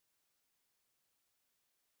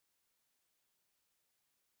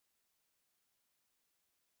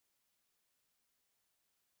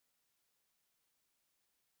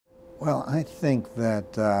Well, I think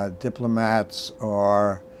that diplomats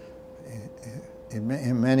are,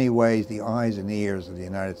 in many ways, the eyes and ears of the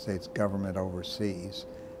United States government overseas,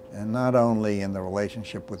 and not only in the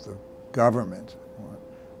relationship with the government,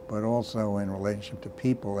 but also in relationship to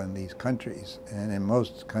people in these countries. And in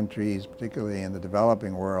most countries, particularly in the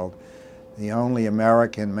developing world, the only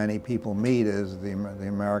American many people meet is the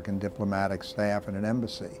American diplomatic staff in an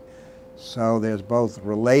embassy. So there's both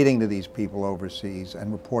relating to these people overseas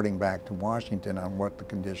and reporting back to Washington on what the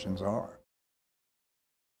conditions are.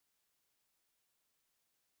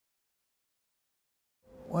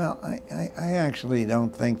 Well, I actually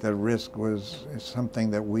don't think that risk was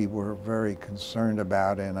something that we were very concerned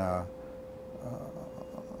about in a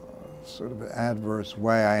sort of adverse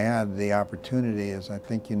way. I had the opportunity, as I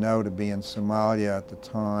think you know, to be in Somalia at the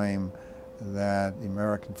time that the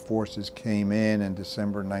American forces came in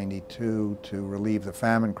December '92 to relieve the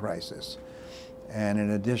famine crisis. And in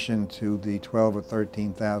addition to the 12 or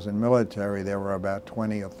 13,000 military, there were about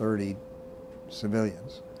 20 or 30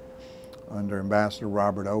 civilians under Ambassador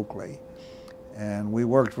Robert Oakley. And we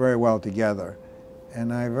worked very well together.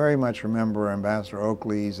 And I very much remember Ambassador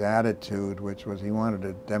Oakley's attitude, which was he wanted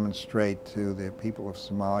to demonstrate to the people of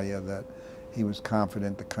Somalia that he was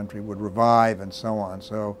confident the country would revive and so on.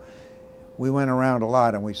 So we went around a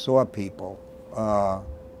lot and we saw people.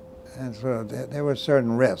 And so there were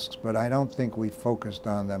certain risks, but I don't think we focused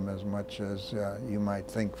on them as much as you might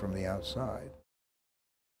think from the outside.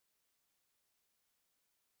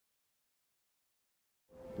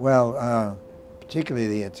 Well, particularly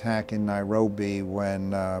the attack in Nairobi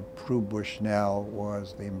when Prue Bushnell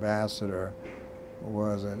was the ambassador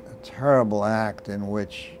was a terrible act in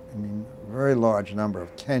which a very large number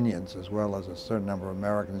of Kenyans as well as a certain number of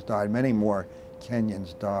Americans died. Many more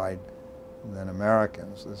Kenyans died than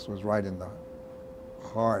Americans. This was right in the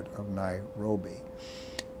heart of Nairobi.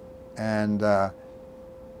 And the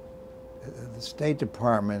State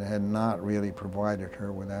Department had not really provided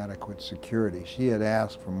her with adequate security. She had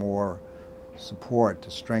asked for more support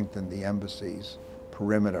to strengthen the embassy's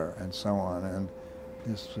perimeter and so on, and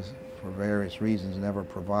this was, for various reasons, never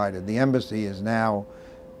provided. The embassy is now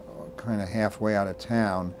kind of halfway out of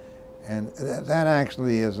town, and that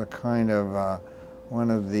actually is a kind of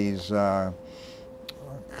one of these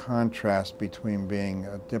contrasts between being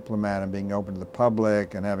a diplomat and being open to the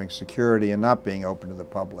public and having security and not being open to the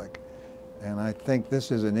public. And I think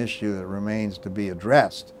this is an issue that remains to be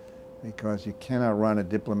addressed, because you cannot run a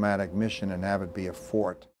diplomatic mission and have it be a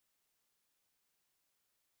fort.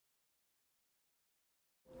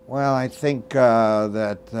 Well, I think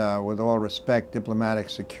that with all respect, diplomatic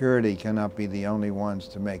security cannot be the only ones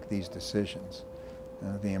to make these decisions.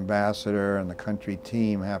 The ambassador and the country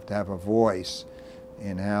team have to have a voice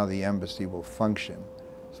in how the embassy will function.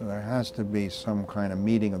 So there has to be some kind of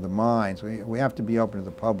meeting of the minds. We have to be open to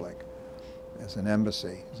the public as an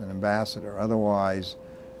embassy, as an ambassador. Otherwise,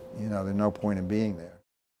 you know, there's no point in being there.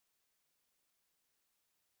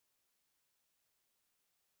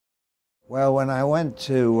 Well, when I went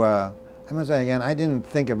to, I must say again, I didn't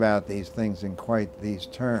think about these things in quite these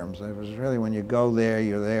terms. It was really when you go there,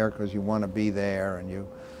 you're there because you want to be there and you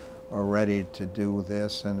are ready to do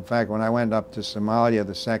this. And in fact, when I went up to Somalia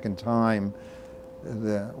the second time,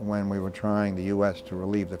 when we were trying the U.S. to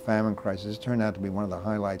relieve the famine crisis, it turned out to be one of the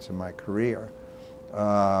highlights of my career.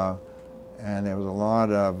 And there was a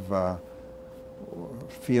lot of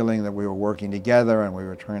feeling that we were working together and we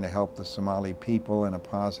were trying to help the Somali people in a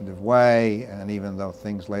positive way. And even though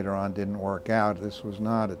things later on didn't work out, this was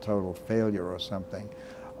not a total failure or something.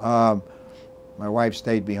 My wife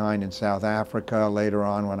stayed behind in South Africa. Later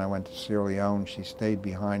on, when I went to Sierra Leone, she stayed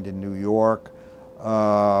behind in New York.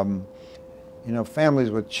 You know,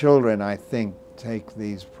 families with children, I think, take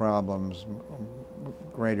these problems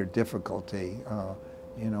greater difficulty.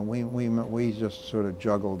 You know, we just sort of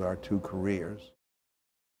juggled our two careers.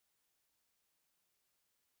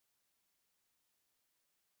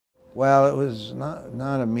 Well, it was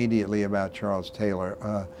not immediately about Charles Taylor.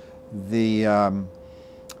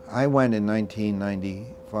 I went in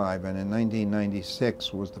 1995, and in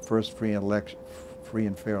 1996 was the first free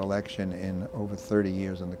and fair election in over 30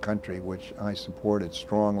 years in the country, which I supported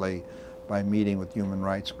strongly by meeting with human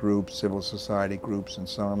rights groups, civil society groups, and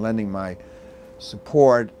so on, lending my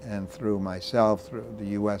support, and through myself, through the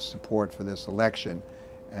U.S. support for this election.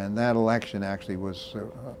 And that election actually was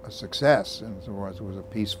a success, and it was a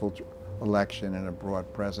peaceful election, and it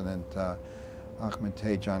brought President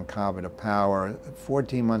Ahmadinejad Kabbah to power.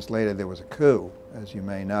 14 months later, there was a coup, as you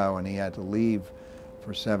may know, and he had to leave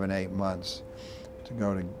for 7-8 months to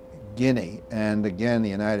go to Guinea. And again, the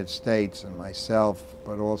United States and myself,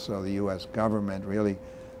 but also the U.S. government, really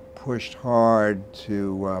pushed hard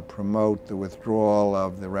to promote the withdrawal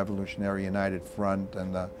of the Revolutionary United Front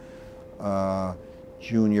and the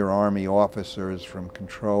junior army officers from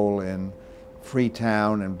control in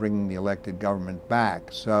Freetown and bringing the elected government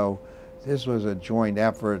back. So this was a joint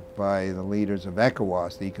effort by the leaders of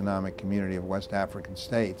ECOWAS, the Economic Community of West African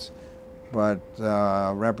States. But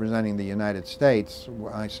representing the United States,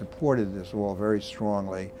 I supported this all very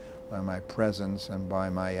strongly by my presence and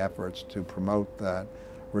by my efforts to promote that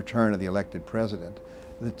return of the elected president.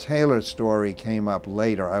 The Taylor story came up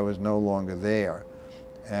later. I was no longer there.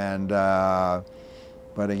 And,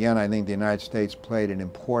 but again, I think the United States played an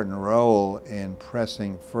important role in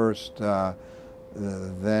pressing first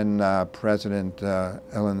then President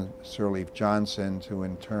Ellen Sirleaf Johnson to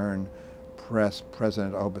in turn press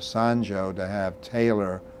President Obasanjo to have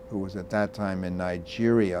Taylor, who was at that time in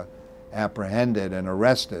Nigeria, apprehended and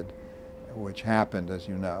arrested, which happened, as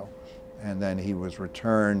you know. And then he was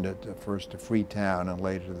returned first to Freetown and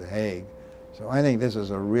later to The Hague. So I think this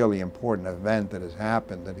is a really important event that has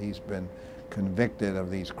happened, that he's been convicted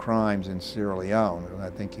of these crimes in Sierra Leone, and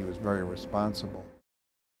I think he was very responsible.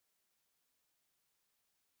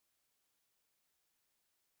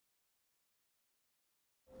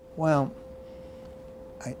 Well,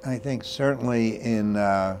 I think certainly in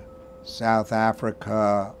South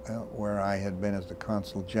Africa, where I had been as the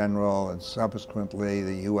Consul General, and subsequently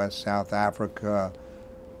the U.S.-South Africa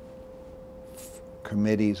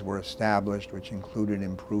committees were established, which included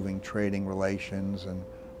improving trading relations and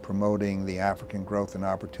promoting the African Growth and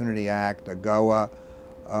Opportunity Act, AGOA.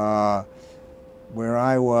 Where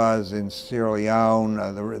I was in Sierra Leone,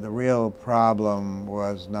 the real problem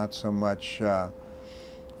was not so much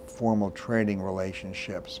formal trading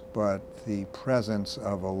relationships, but the presence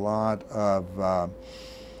of a lot of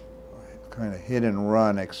kind of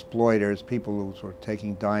hit-and-run exploiters, people who were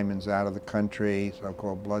taking diamonds out of the country,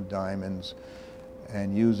 so-called blood diamonds,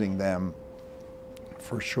 and using them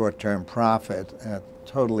for short-term profit,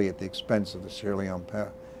 totally at the expense of the Sierra Leone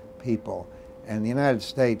people. And the United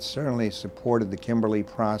States certainly supported the Kimberley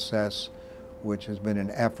process, which has been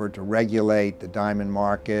an effort to regulate the diamond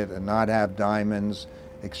market and not have diamonds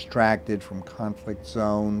extracted from conflict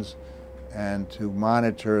zones, and to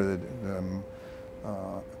monitor the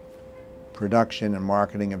production and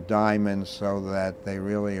marketing of diamonds so that they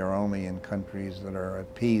really are only in countries that are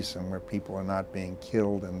at peace and where people are not being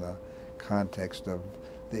killed in the context of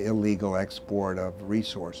the illegal export of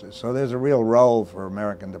resources. So there's a real role for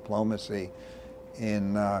American diplomacy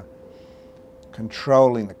in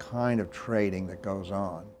controlling the kind of trading that goes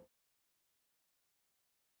on.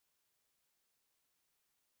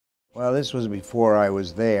 Well, this was before I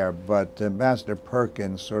was there, but Ambassador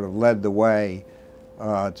Perkins sort of led the way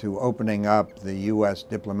to opening up the U.S.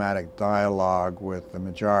 diplomatic dialogue with the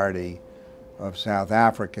majority of South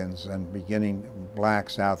Africans and black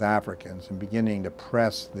South Africans, and beginning to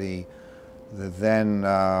press the then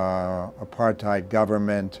apartheid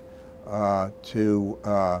government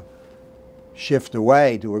to shift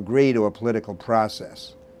away, to agree to a political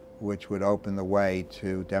process which would open the way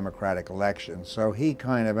to democratic elections. So he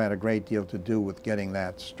kind of had a great deal to do with getting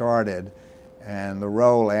that started. And the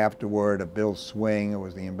role afterward of Bill Swing, who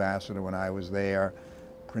was the ambassador when I was there,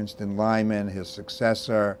 Princeton Lyman, his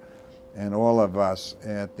successor, and all of us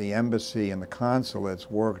at the embassy and the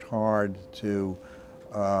consulates worked hard to,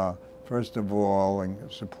 first of all,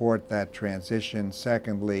 support that transition.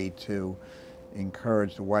 Secondly, to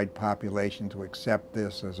encourage the white population to accept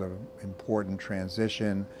this as an important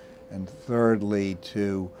transition. And thirdly,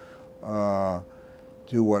 to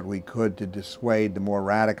do what we could to dissuade the more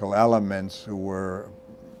radical elements who were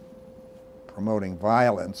promoting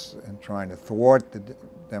violence and trying to thwart the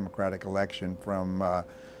democratic election from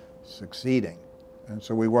succeeding. And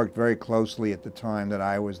so we worked very closely at the time that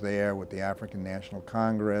I was there with the African National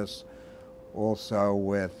Congress, also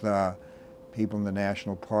with people in the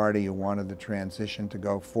National Party who wanted the transition to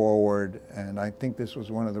go forward. And I think this was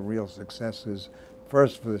one of the real successes,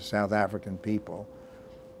 first for the South African people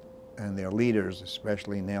and their leaders,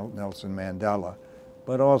 especially Nelson Mandela,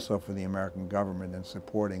 but also for the American government in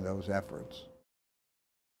supporting those efforts.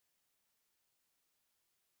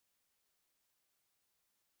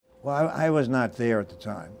 Well, I was not there at the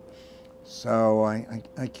time, so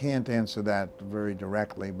I can't answer that very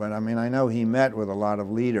directly, but I mean, I know he met with a lot of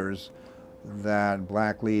leaders,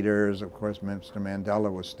 black leaders. Of course, Mr. Mandela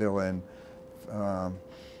was still in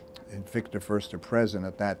Victor Verster prison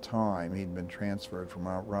at that time. He'd been transferred from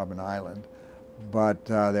Robben Island. But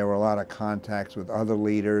there were a lot of contacts with other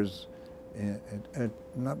leaders,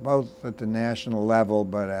 both at the national level,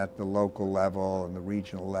 but at the local level and the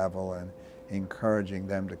regional level, and encouraging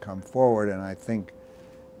them to come forward. And I think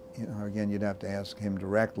you know, again, you'd have to ask him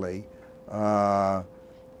directly,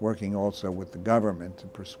 working also with the government to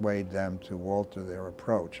persuade them to alter their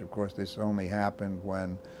approach. Of course, this only happened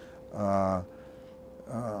when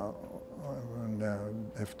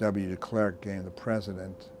F.W. de Klerk became the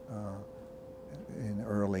president in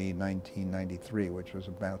early 1993, which was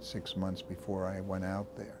about 6 months before I went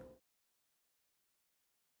out there.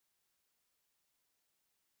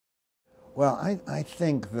 Well, I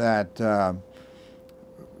think that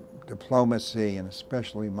diplomacy, and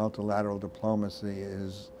especially multilateral diplomacy,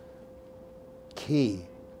 is key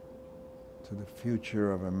to the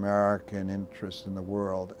future of American interests in the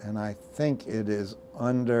world. And I think it is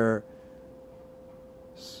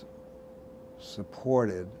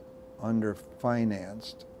supported,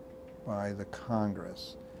 under-financed by the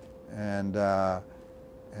Congress. And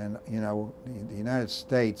you know, the United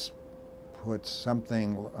States puts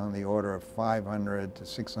something on the order of $500 to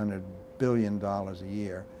 $600 billion a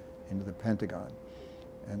year into the Pentagon,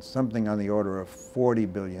 and something on the order of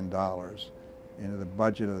 $40 billion into the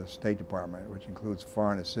budget of the State Department, which includes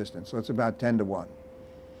foreign assistance. So it's about 10 to 1.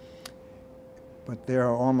 But there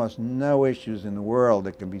are almost no issues in the world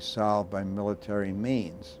that can be solved by military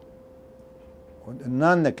means.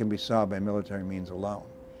 None that can be solved by military means alone.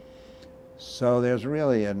 So there's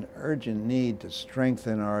really an urgent need to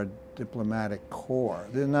strengthen our diplomatic corps.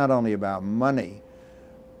 This is not only about money,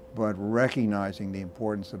 but recognizing the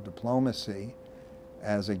importance of diplomacy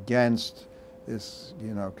as against this,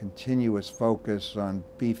 you know, continuous focus on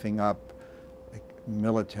beefing up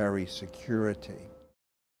military security.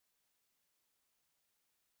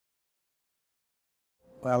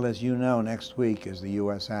 Well, as you know, next week is the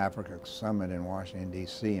U.S.-Africa Summit in Washington,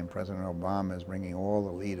 D.C., and President Obama is bringing all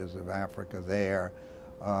the leaders of Africa there.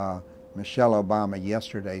 Michelle Obama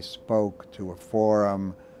yesterday spoke to a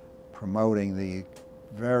forum promoting the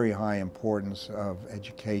very high importance of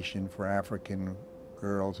education for African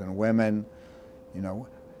girls and women. You know,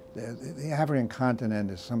 the African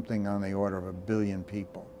continent is something on the order of 1 billion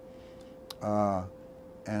people.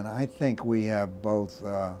 And I think we have both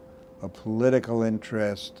a political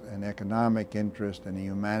interest, an economic interest, and a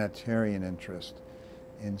humanitarian interest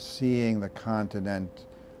in seeing the continent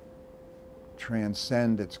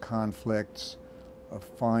transcend its conflicts,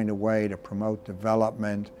 find a way to promote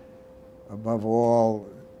development, above all,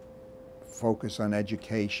 focus on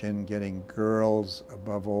education, getting girls,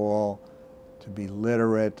 above all, to be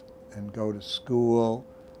literate and go to school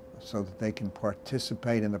so that they can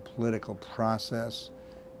participate in the political process,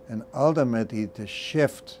 and ultimately to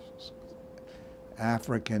shift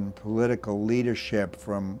African political leadership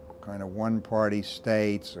from kind of one-party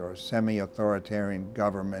states or semi-authoritarian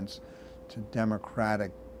governments to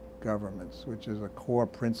democratic governments, which is a core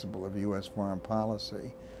principle of U.S. foreign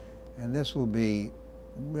policy. And this will be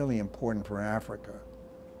really important for Africa.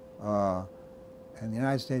 And the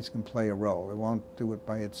United States can play a role. It won't do it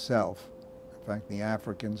by itself. In fact, the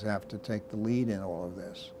Africans have to take the lead in all of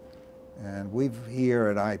this. And we've here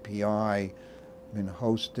at IPI been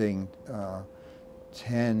hosting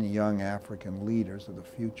 10 young African leaders of the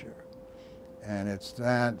future. And it's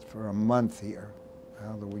that for a month here,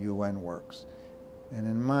 how the UN works. And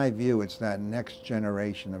in my view, it's that next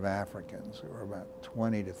generation of Africans who are about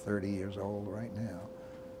 20 to 30 years old right now,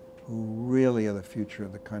 who really are the future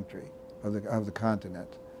of the country, of the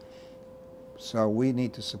continent. So we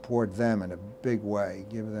need to support them in a big way,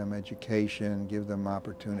 give them education, give them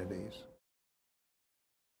opportunities.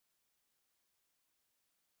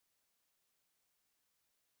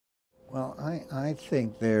 Well, I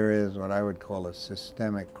think there is what I would call a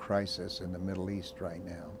systemic crisis in the Middle East right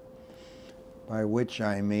now, by which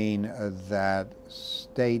I mean that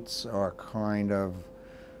states are kind of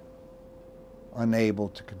unable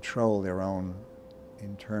to control their own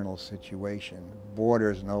internal situation.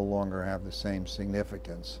 Borders no longer have the same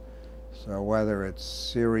significance. So whether it's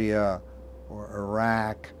Syria or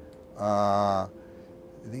Iraq,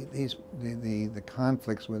 the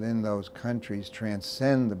conflicts within those countries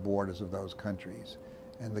transcend the borders of those countries.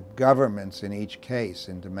 And the governments in each case,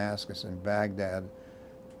 in Damascus and Baghdad,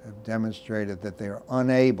 have demonstrated that they are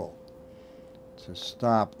unable to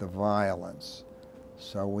stop the violence.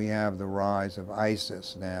 So we have the rise of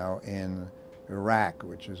ISIS now in Iraq,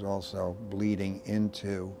 which is also bleeding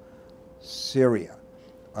into Syria.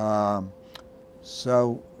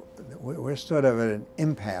 So we're sort of at an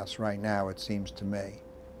impasse right now, it seems to me.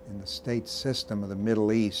 And the state system of the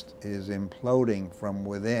Middle East is imploding from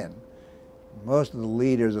within. Most of the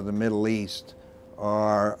leaders of the Middle East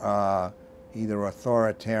are either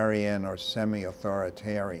authoritarian or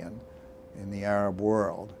semi-authoritarian in the Arab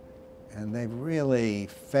world. And they've really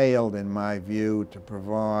failed, in my view, to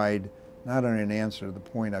provide not only an answer to the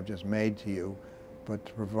point I've just made to you, but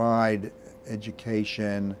to provide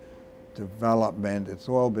education, development. It's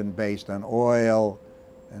all been based on oil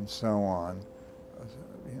and so on,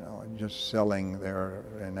 just selling their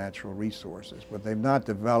natural resources. But they've not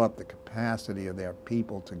developed the capacity of their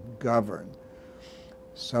people to govern.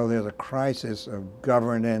 So there's a crisis of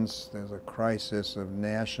governance, there's a crisis of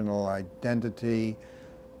national identity,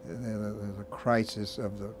 there's a crisis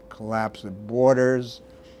of the collapse of borders.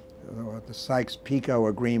 The Sykes-Picot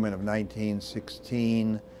Agreement of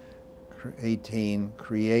 1916-18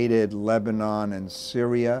 created Lebanon and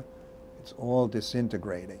Syria. It's all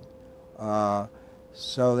disintegrating.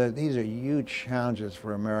 So that these are huge challenges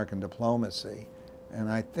for American diplomacy. And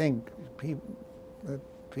I think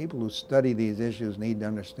people who study these issues need to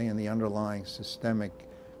understand the underlying systemic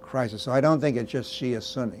crisis. So I don't think it's just Shia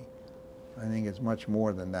Sunni. I think it's much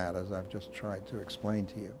more than that, as I've just tried to explain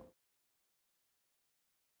to you.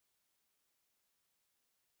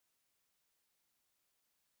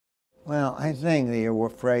 Well, I think the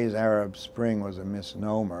phrase Arab Spring was a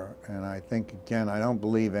misnomer, and I think, again, I don't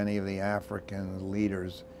believe any of the African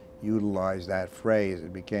leaders utilized that phrase.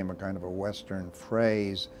 It became a kind of a Western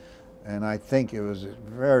phrase, and I think it was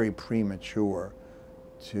very premature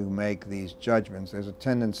to make these judgments. There's a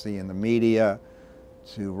tendency in the media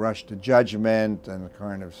to rush to judgment and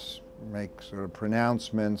kind of make sort of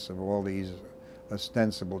pronouncements of all these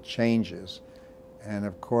ostensible changes. And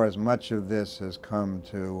of course, much of this has come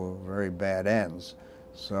to very bad ends.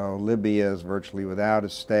 So Libya is virtually without a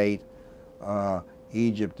state.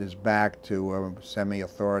 Egypt is back to a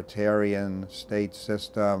semi-authoritarian state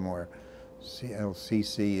system where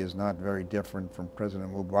El-Sisi is not very different from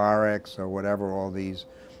President Mubarak. So whatever all these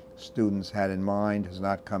students had in mind has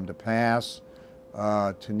not come to pass.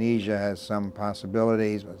 Tunisia has some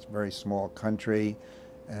possibilities, but it's a very small country.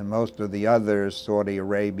 And most of the others, Saudi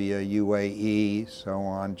Arabia, UAE, so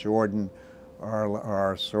on, Jordan,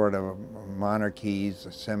 are sort of monarchies,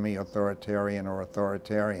 semi-authoritarian or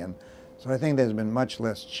authoritarian. So I think there's been much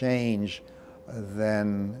less change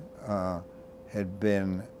than had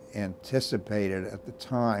been anticipated at the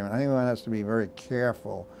time. And I think one has to be very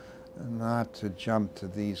careful not to jump to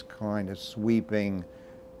these kind of sweeping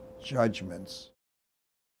judgments.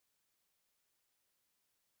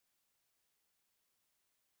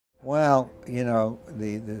 Well,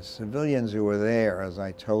 the civilians who were there, as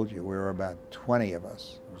I told you, we were about 20 of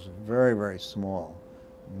us. It was a very, very small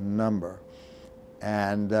number.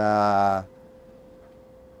 And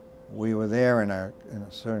we were there in a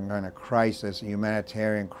certain kind of crisis, a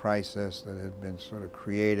humanitarian crisis that had been sort of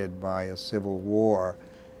created by a civil war.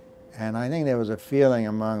 And I think there was a feeling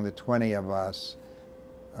among the 20 of us,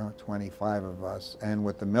 25 of us, and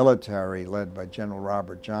with the military led by General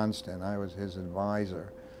Robert Johnston. I was his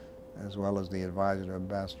advisor, as well as the advisor to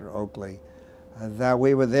Ambassador Oakley, that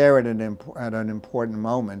we were there at an important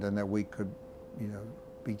moment and that we could,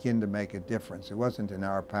 begin to make a difference. It wasn't in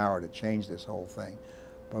our power to change this whole thing,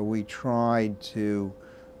 but we tried to,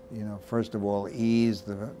 first of all, ease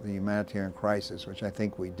the humanitarian crisis, which I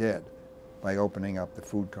think we did by opening up the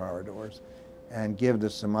food corridors, and give the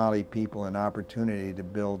Somali people an opportunity to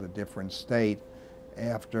build a different state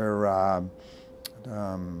after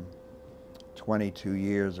 22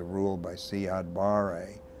 years of rule by Siad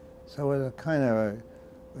Barre. So it was a kind of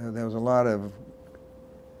there was a lot of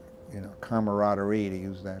camaraderie, to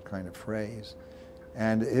use that kind of phrase.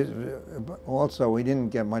 And also we didn't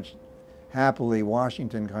get much, happily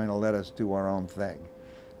Washington kind of let us do our own thing.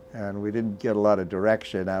 And we didn't get a lot of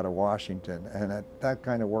direction out of Washington, and that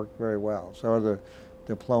kind of worked very well. So the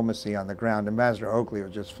diplomacy on the ground, Ambassador Oakley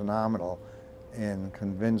was just phenomenal in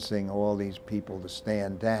convincing all these people to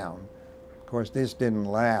stand down. Of course, this didn't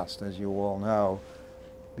last, as you all know,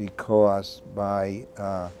 because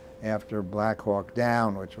after Black Hawk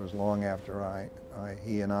Down, which was long after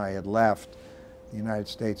he and I had left, the United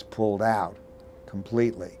States pulled out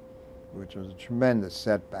completely, which was a tremendous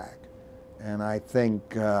setback. And I think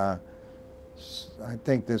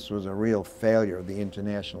this was a real failure of the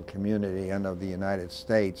international community and of the United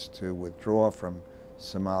States to withdraw from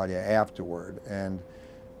Somalia afterward. And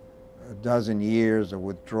a dozen years of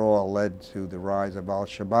withdrawal led to the rise of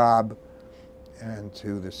al-Shabaab and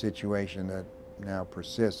to the situation that now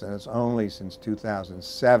persists. And it's only since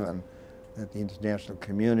 2007 that the international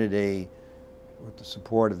community, with the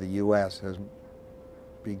support of the U.S., has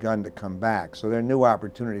begun to come back. So there are new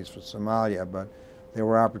opportunities for Somalia, but there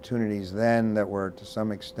were opportunities then that were to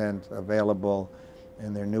some extent available,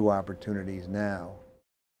 and there are new opportunities now.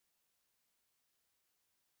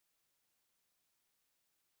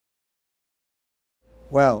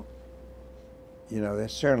 Well, You know, there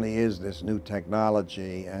certainly is this new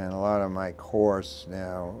technology, and a lot of my course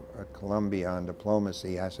now at Columbia on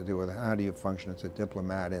diplomacy has to do with how do you function as a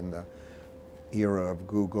diplomat in the era of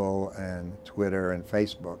Google and Twitter and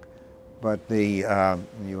Facebook. But you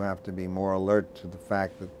have to be more alert to the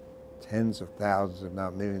fact that tens of thousands, if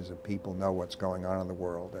not millions of people know what's going on in the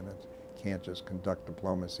world, and you can't just conduct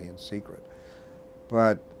diplomacy in secret.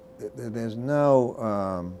 But there's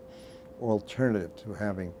no alternative to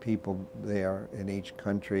having people there in each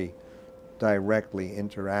country directly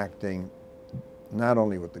interacting not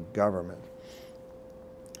only with the government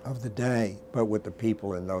of the day, but with the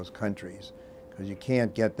people in those countries. Because you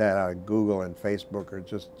can't get that out of Google and Facebook, or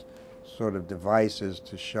just sort of devices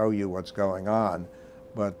to show you what's going on,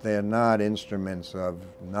 but they're not instruments of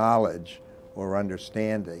knowledge or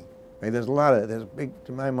understanding. I mean,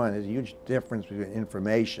 to my mind, there's a huge difference between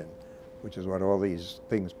information, which is what all these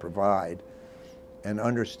things provide, and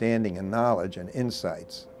understanding and knowledge and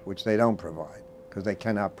insights, which they don't provide, because they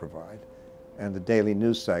cannot provide. And the daily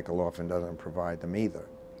news cycle often doesn't provide them either,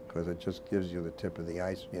 because it just gives you the tip of the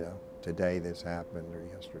ice, you know, today this happened or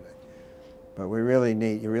yesterday. But you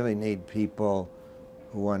really need people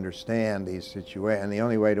who understand these situations, and the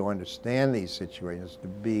only way to understand these situations is to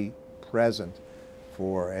be present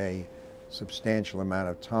for a substantial amount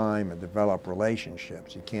of time and develop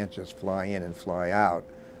relationships. You can't just fly in and fly out,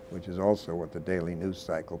 which is also what the daily news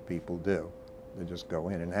cycle people do. They just go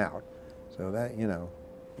in and out. So that, you know,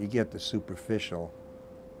 you get the superficial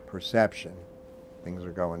perception things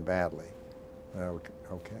are going badly.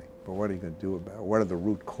 Okay, but what are you going to do about it? What are the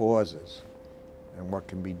root causes? And what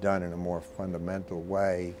can be done in a more fundamental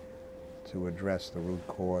way to address the root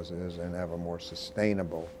causes and have a more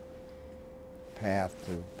sustainable path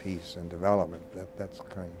to peace and development?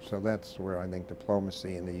 So that's where I think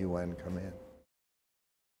diplomacy and the UN come in.